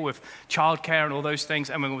for people with childcare and all those things.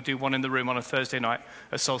 And we're going to do one in the room on a Thursday night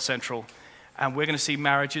at Soul Central. And we're going to see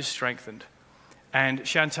marriages strengthened. And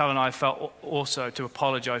Chantal and I felt also to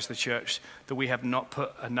apologize to the church that we have not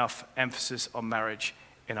put enough emphasis on marriage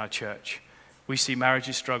in our church. We see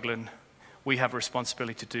marriages struggling. We have a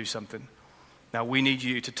responsibility to do something. Now we need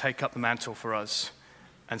you to take up the mantle for us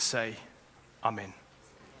and say, I'm in.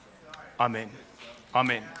 I'm in. I'm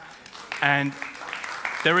in. And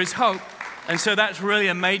there is hope. And so that's really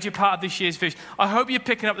a major part of this year's vision. I hope you're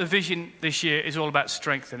picking up the vision this year is all about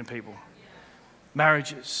strengthening people.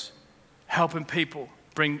 Marriages, helping people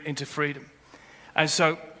bring into freedom. And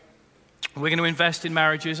so we're going to invest in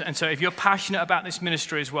marriages. And so if you're passionate about this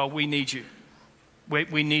ministry as well, we need you.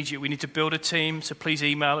 We need you. We need to build a team. So please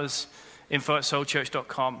email us,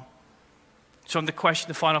 info@soulchurch.com. So on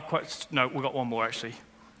the final question, no, we've got one more actually.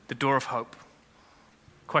 The door of hope.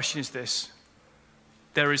 Question is this.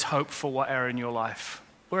 There is hope for what area in your life?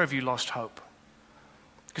 Where have you lost hope?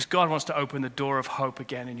 Because God wants to open the door of hope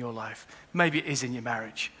again in your life. Maybe it is in your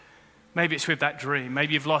marriage. Maybe it's with that dream.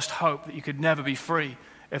 Maybe you've lost hope that you could never be free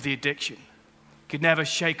of the addiction. You could never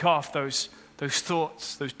shake off those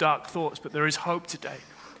thoughts, those dark thoughts. But there is hope today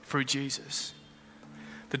through Jesus.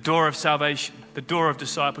 The door of salvation, the door of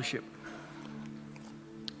discipleship,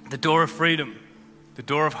 the door of freedom, the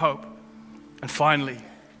door of hope, and finally,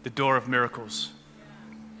 the door of miracles.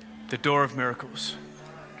 The door of miracles.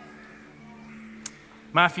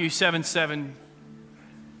 Matthew 7:7.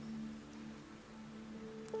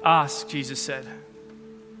 Ask, Jesus said.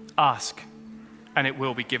 Ask, and it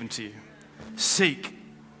will be given to you. Seek,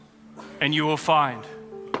 and you will find.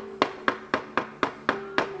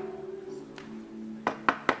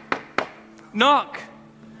 Knock,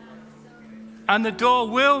 and the door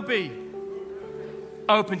will be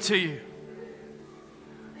open to you.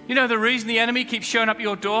 You know the reason the enemy keeps showing up at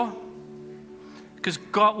your door? Because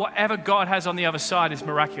God, whatever God has on the other side is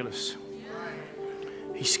miraculous.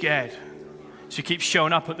 He's scared. So he keeps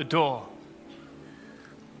showing up at the door.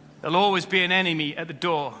 There'll always be an enemy at the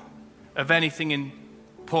door of anything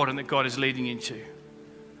important that God is leading you into.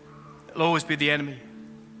 There'll always be the enemy.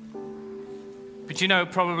 But you know,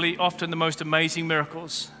 probably often the most amazing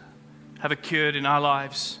miracles have occurred in our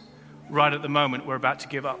lives right at the moment we're about to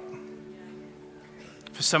give up.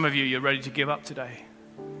 For some of you, you're ready to give up today.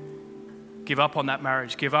 Give up on that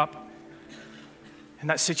marriage. Give up in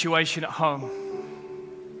that situation at home.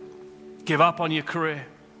 Give up on your career.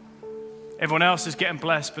 Everyone else is getting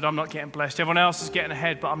blessed, but I'm not getting blessed. Everyone else is getting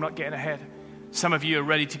ahead, but I'm not getting ahead. Some of you are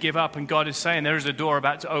ready to give up, and God is saying there is a door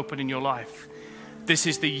about to open in your life. This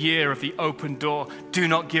is the year of the open door. Do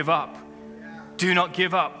not give up. Do not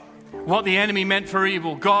give up. What the enemy meant for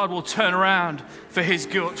evil, God will turn around for his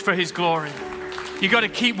glory. You got to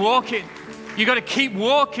keep walking. You got to keep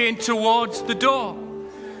walking towards the door.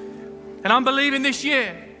 And I'm believing this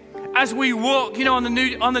year, as we walk, you know, on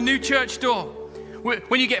the new church door,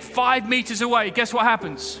 when you get 5 meters away, guess what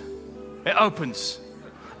happens? It opens.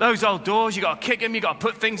 Those old doors, you got to kick them, you got to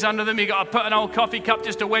put things under them, you got to put an old coffee cup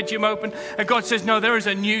just to wedge them open. And God says, no, there is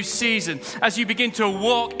a new season. As you begin to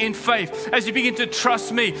walk in faith, as you begin to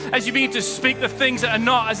trust me, as you begin to speak the things that are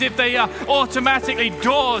not as if they are automatically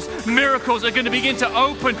doors, miracles are going to begin to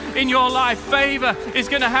open in your life. Favor is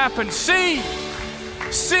going to happen. See,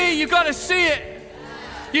 you got to see it.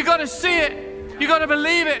 You got to see it. You got to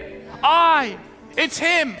believe it. It's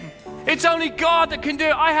him. It's only God that can do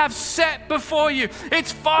it. I have set before you.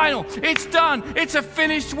 It's final. It's done. It's a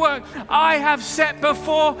finished work. I have set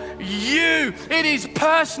before you. It is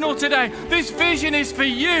personal today. This vision is for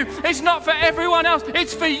you. It's not for everyone else.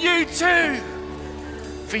 It's for you too.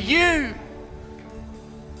 For you.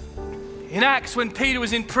 In Acts, when Peter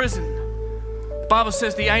was in prison, the Bible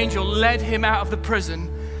says the angel led him out of the prison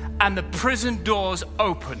and the prison doors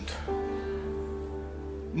opened.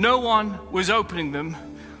 No one was opening them.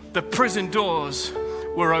 The prison doors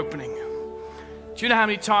were opening. Do you know how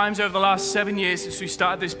many times over the last 7 years since we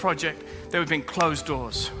started this project, there have been closed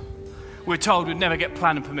doors? We're told we'd never get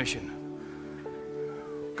planning permission.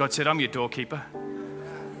 God said, I'm your doorkeeper.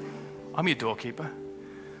 I'm your doorkeeper.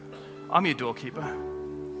 I'm your doorkeeper.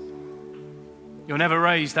 You'll never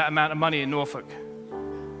raise that amount of money in Norfolk.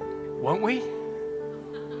 Won't we?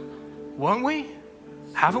 Won't we?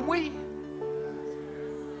 Haven't we?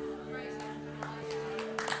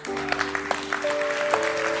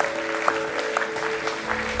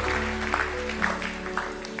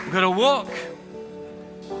 We've got to walk.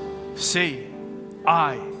 See,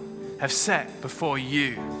 I have set before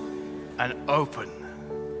you an open.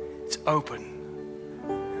 It's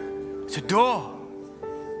open. It's a door.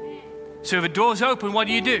 So if a door's open, what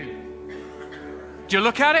do? Do you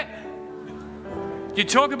look at it? Do you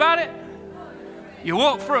talk about it? You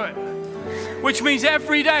walk through it. Which means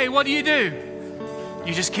every day, what do?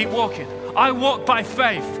 You just keep walking. I walk by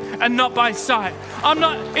faith and not by sight. I'm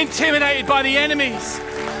not intimidated by the enemies,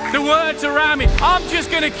 the words around me. I'm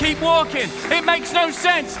just going to keep walking. It makes no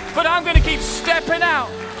sense, but I'm going to keep stepping out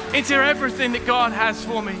into everything that God has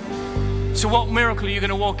for me. So what miracle are you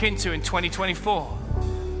going to walk into in 2024?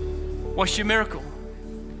 What's your miracle?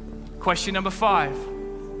 Question number 5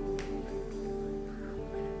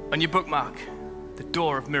 on your bookmark, the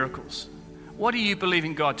door of miracles. What are you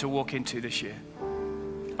believing God to walk into this year?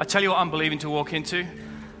 I tell you what I'm believing to walk into,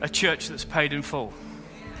 a church that's paid in full.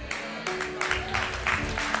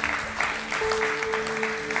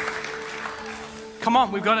 Come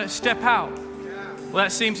on, we've got to step out. Well,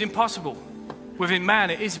 that seems impossible. Within man,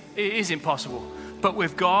 it is impossible. But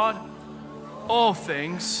with God, all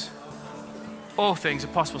things are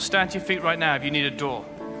possible. Stand to your feet right now if you need a door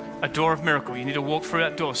of miracle. You need to walk through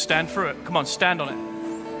that door. Stand through it. Come on, stand on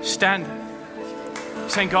it. Stand.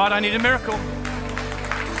 Saying, God, I need a miracle.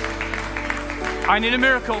 I need a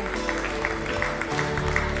miracle.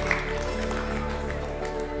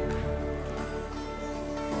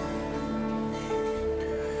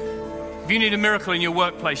 If you need a miracle in your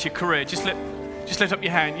workplace, your career, just lift up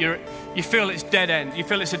your hand. You feel it's dead end. You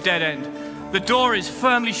feel it's a dead end. The door is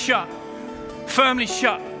firmly shut. Firmly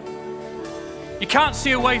shut. You can't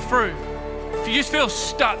see a way through. If you just feel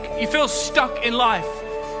stuck, you feel stuck in life.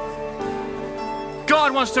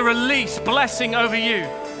 God wants to release blessing over you.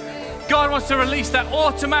 God wants to release that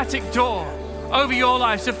automatic door over your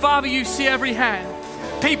life. So Father, you see every hand.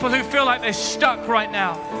 People who feel like they're stuck right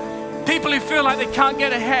now. People who feel like they can't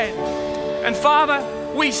get ahead. And Father,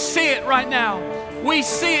 we see it right now. We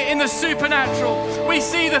see it in the supernatural. We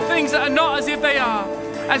see the things that are not as if they are.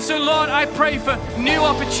 And so, Lord, I pray for new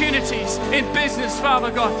opportunities in business,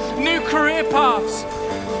 Father God. New career paths.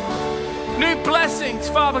 New blessings,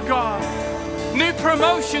 Father God. New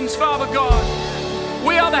promotions, Father God.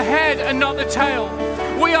 We are the head and not the tail.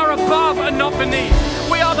 We are above and not beneath.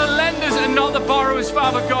 We are the lenders and not the borrowers,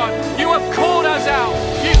 Father God. You have called us out.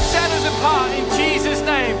 You've set us apart in Jesus'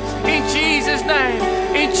 name. In Jesus' name.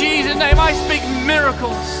 In Jesus' name. I speak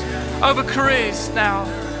miracles over careers now.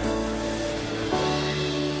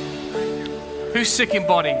 Who's sick in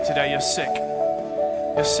body today? You're sick.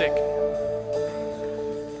 You're sick.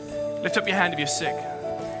 Lift up your hand if you're sick.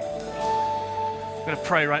 I'm going to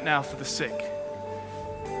pray right now for the sick.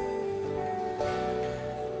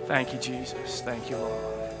 Thank you, Jesus. Thank you, Lord.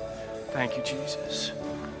 Thank you, Jesus.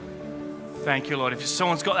 Thank you, Lord. If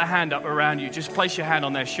someone's got their hand up around you, just place your hand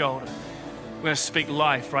on their shoulder. We're going to speak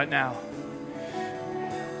life right now.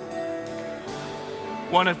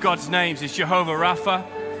 One of God's names is Jehovah Rapha.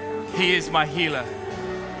 He is my healer.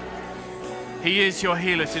 He is your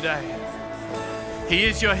healer today. He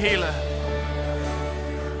is your healer.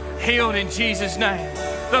 Healed in Jesus' name.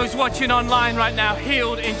 Those watching online right now,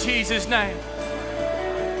 healed in Jesus' name.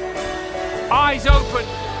 Eyes open,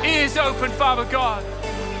 ears open, Father God.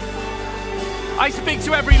 I speak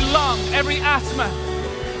to every lung, every asthma.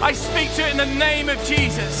 I speak to it in the name of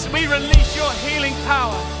Jesus. We release your healing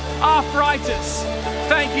power. Arthritis.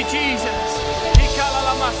 Thank you, Jesus.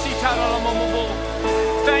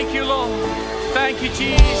 Thank you, Lord. Thank you,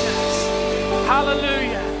 Jesus.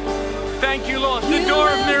 Hallelujah. Thank you, Lord. The door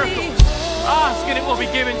of miracles. Ask and it will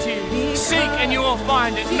be given to you. Seek and you will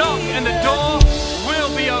find it. Knock and the door will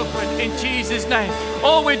be open in Jesus' name.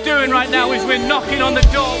 All we're doing right now is we're knocking on the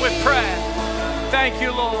door with prayer. Thank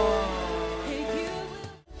you, Lord.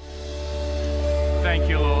 Thank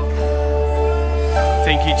you, Lord.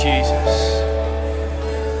 Thank you, Jesus.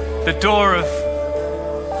 The door of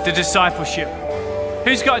the discipleship.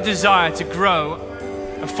 Who's got a desire to grow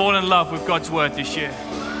and fall in love with God's word this year?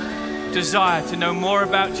 Desire to know more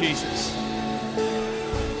about Jesus.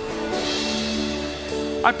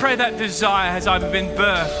 I pray that desire has either been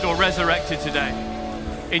birthed or resurrected today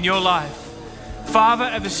in your life. Father,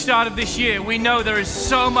 at the start of this year, we know there is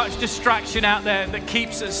so much distraction out there that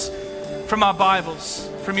keeps us from our Bibles,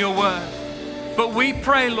 from your word. But we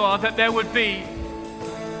pray, Lord, that there would be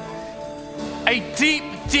a deep,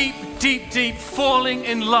 deep, deep, deep falling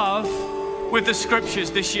in love with the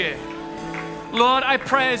scriptures this year. Lord, I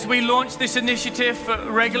pray as we launch this initiative for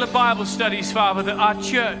regular Bible studies, Father, that our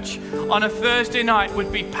church on a Thursday night would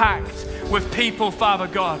be packed with people, Father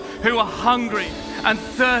God, who are hungry and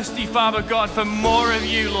thirsty, Father God, for more of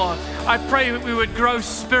you, Lord. I pray that we would grow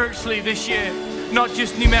spiritually this year, not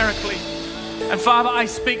just numerically. And Father, I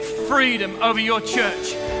speak freedom over your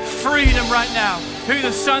church. Freedom right now. Who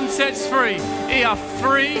the Son sets free, they are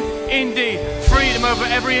free indeed. Freedom over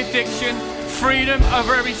every addiction, freedom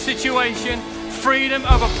over every situation, freedom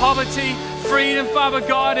over poverty, freedom, Father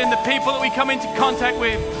God, in the people that we come into contact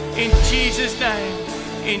with. In Jesus' name,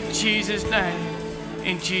 in Jesus' name,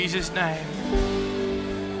 in Jesus' name.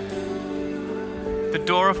 The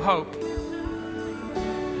door of hope.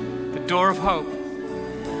 The door of hope.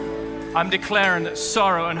 I'm declaring that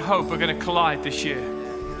sorrow and hope are going to collide this year.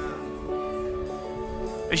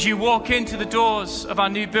 As you walk into the doors of our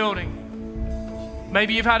new building,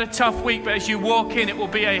 maybe you've had a tough week, but as you walk in, it will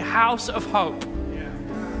be a house of hope.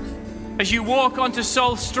 As you walk onto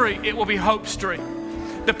Soul Street, it will be Hope Street.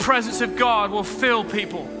 The presence of God will fill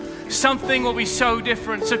people. Something will be so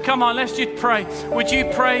different. So come on, let's just pray. Would you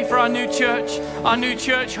pray for our new church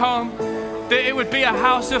home, that it would be a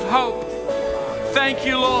house of hope? Thank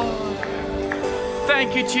you, Lord.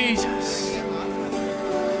 Thank you, Jesus.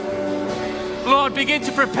 Lord, begin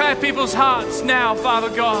to prepare people's hearts now,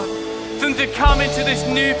 Father God, for them to come into this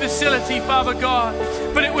new facility, Father God.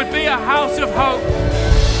 But it would be a house of hope,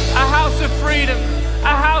 a house of freedom,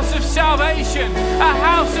 a house of salvation, a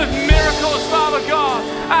house of miracles, Father God,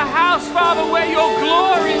 a house, Father, where your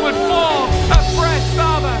glory would fall afresh,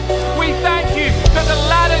 Father. We thank you that the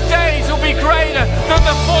latter days will be greater than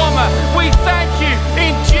the former. We thank you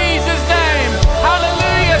in Jesus' name.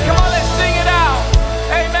 Hallelujah. Come on, let's sing it out.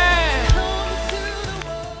 Amen.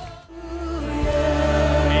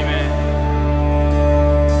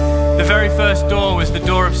 The very first door was the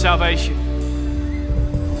door of salvation.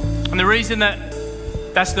 And the reason that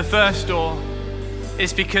that's the first door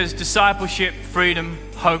It's because discipleship, freedom,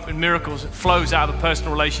 hope, and miracles flows out of a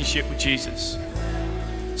personal relationship with Jesus.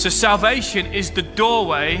 So salvation is the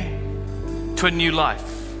doorway to a new life.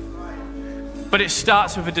 But it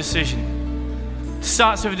starts with a decision. It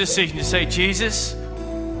starts with a decision to say, Jesus,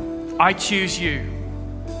 I choose you.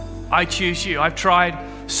 I choose you. I've tried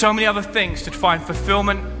so many other things to find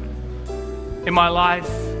fulfillment in my life,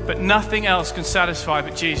 but nothing else can satisfy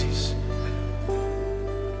but Jesus.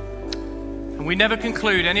 And we never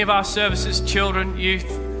conclude any of our services, children, youth,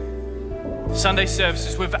 Sunday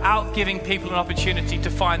services, without giving people an opportunity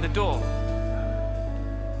to find the door.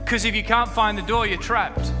 Because if you can't find the door, you're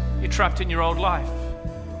trapped. You're trapped in your old life.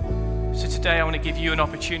 So today I want to give you an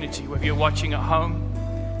opportunity, whether you're watching at home,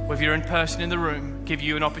 whether you're in person in the room, give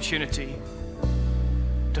you an opportunity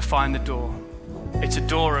to find the door. It's a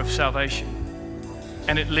door of salvation,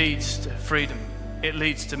 and it leads to freedom. It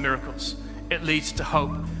leads to miracles. It leads to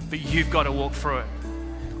hope, but you've got to walk through it.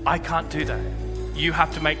 I can't do that. You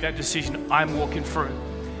have to make that decision. I'm walking through.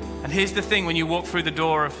 And here's the thing, when you walk through the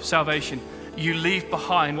door of salvation, you leave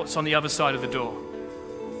behind what's on the other side of the door.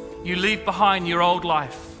 You leave behind your old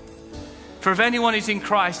life. For if anyone is in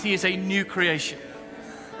Christ, he is a new creation.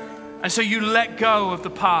 And so you let go of the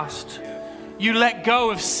past. You let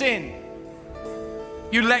go of sin.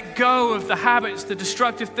 You let go of the habits, the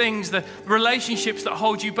destructive things, the relationships that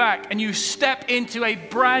hold you back, and you step into a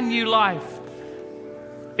brand new life.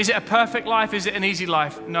 Is it a perfect life? Is it an easy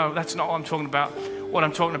life? No, that's not what I'm talking about. What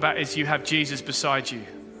I'm talking about is you have Jesus beside you.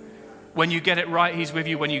 When you get it right, he's with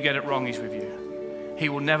you. When you get it wrong, he's with you. He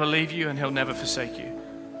will never leave you and he'll never forsake you.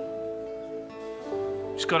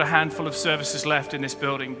 Just got a handful of services left in this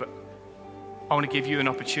building, but I want to give you an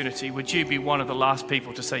opportunity. Would you be one of the last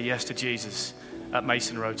people to say yes to Jesus at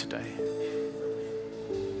Mason Road today?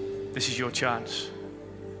 This is your chance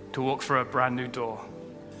to walk through a brand new door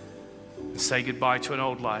and say goodbye to an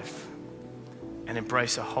old life and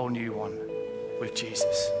embrace a whole new one with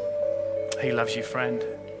Jesus. He loves you, friend.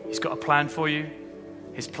 He's got a plan for you.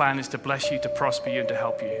 His plan is to bless you, to prosper you, and to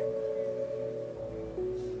help you.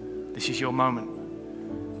 This is your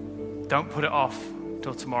moment. Don't put it off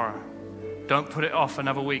till tomorrow. Don't put it off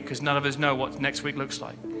another week, because none of us know what next week looks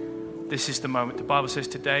like. This is the moment. The Bible says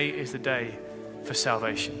today is the day for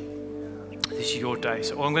salvation. This is your day.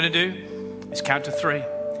 So all I'm going to do is count to 3.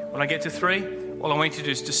 When I get to 3, all I want you to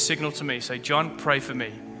do is just signal to me. Say, John, pray for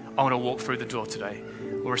me. I want to walk through the door today.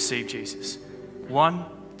 We'll receive Jesus. 1,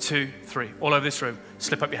 2, 3. All over this room.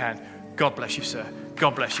 Slip up your hand. God bless you, sir.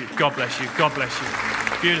 God bless you. God bless you. God bless you.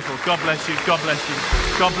 Beautiful. God bless you. God bless you.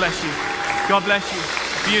 God bless you. God bless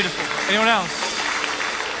you. Beautiful. Anyone else?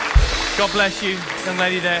 God bless you. Young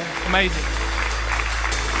lady there. Amazing.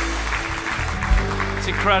 It's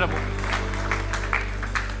incredible.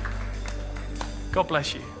 God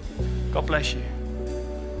bless you. God bless you.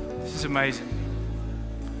 This is amazing.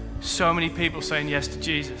 So many people saying yes to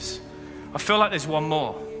Jesus. I feel like there's one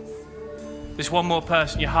more. There's one more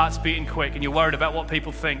person. Your heart's beating quick and you're worried about what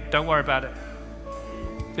people think. Don't worry about it.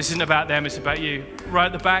 This isn't about them, it's about you. Right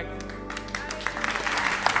at the back.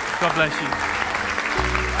 God bless you.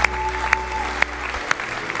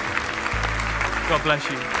 God bless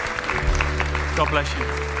you. God bless you.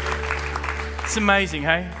 It's amazing,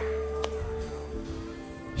 hey?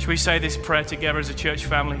 Should we say this prayer together as a church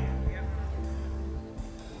family?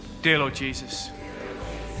 Dear Lord Jesus,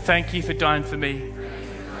 thank you for dying for me,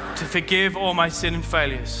 to forgive all my sin and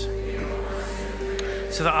failures,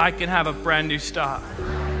 so that I can have a brand new start.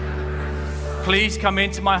 Please come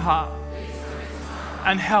into my heart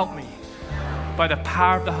and help me by the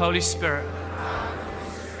power of the Holy Spirit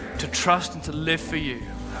to trust and to live for you.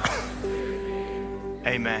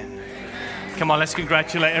 Amen. Come on, let's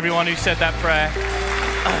congratulate everyone who said that prayer.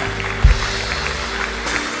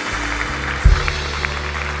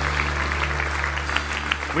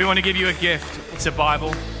 We want to give you a gift. It's a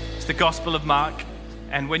Bible. It's the Gospel of Mark.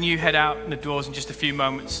 And when you head out in the doors in just a few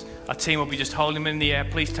moments, our team will be just holding them in the air.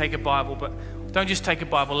 Please take a Bible, but don't just take a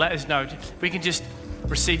Bible. Let us know. We can just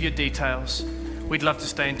receive your details. We'd love to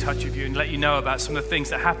stay in touch with you and let you know about some of the things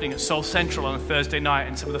that are happening at Soul Central on a Thursday night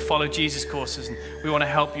and some of the Follow Jesus courses. And we want to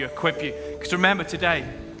help you, equip you. Because remember today,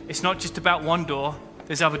 it's not just about one door.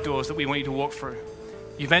 There's other doors that we want you to walk through.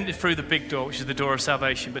 You've entered through the big door, which is the door of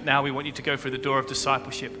salvation, but now we want you to go through the door of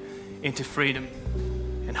discipleship into freedom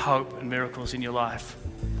and hope and miracles in your life.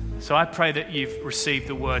 So I pray that you've received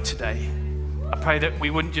the word today. I pray that we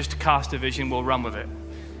wouldn't just cast a vision, we'll run with it.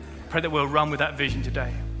 I pray that we'll run with that vision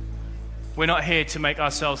today. We're not here to make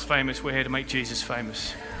ourselves famous, we're here to make Jesus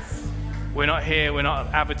famous. We're not here, we're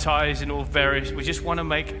not advertising all various, we just want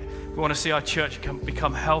to see our church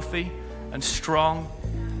become healthy and strong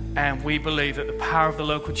And we believe that the power of the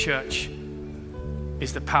local church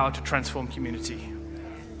is the power to transform community.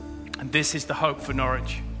 And this is the hope for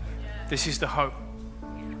Norwich. This is the hope.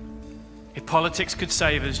 If politics could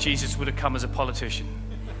save us, Jesus would have come as a politician.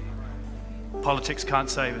 Politics can't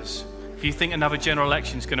save us. If you think another general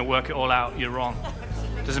election is going to work it all out, you're wrong.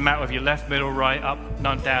 It doesn't matter if you're left, middle, right, up,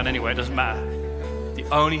 not down, anyway, it doesn't matter. The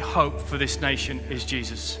only hope for this nation is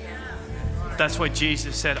Jesus. That's why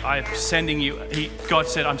Jesus said, God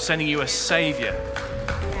said, I'm sending you a Savior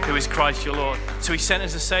who is Christ your Lord. So he sent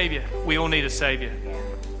us a Savior. We all need a Savior.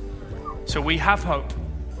 So we have hope.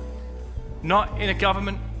 Not in a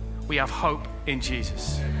government, we have hope in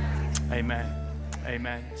Jesus. Amen.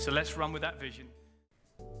 Amen. So let's run with that vision.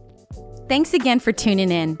 Thanks again for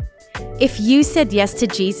tuning in. If you said yes to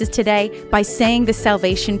Jesus today by saying the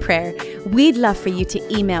salvation prayer, we'd love for you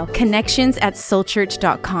to email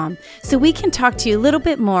connections@soulchurch.com so we can talk to you a little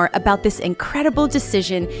bit more about this incredible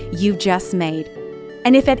decision you've just made.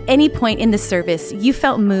 And if at any point in the service you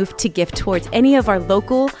felt moved to give towards any of our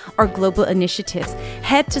local or global initiatives,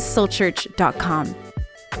 head to soulchurch.com.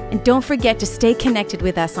 And don't forget to stay connected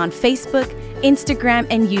with us on Facebook, Instagram,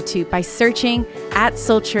 and YouTube by searching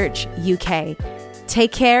 @SoulChurch UK.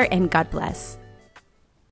 Take care and God bless.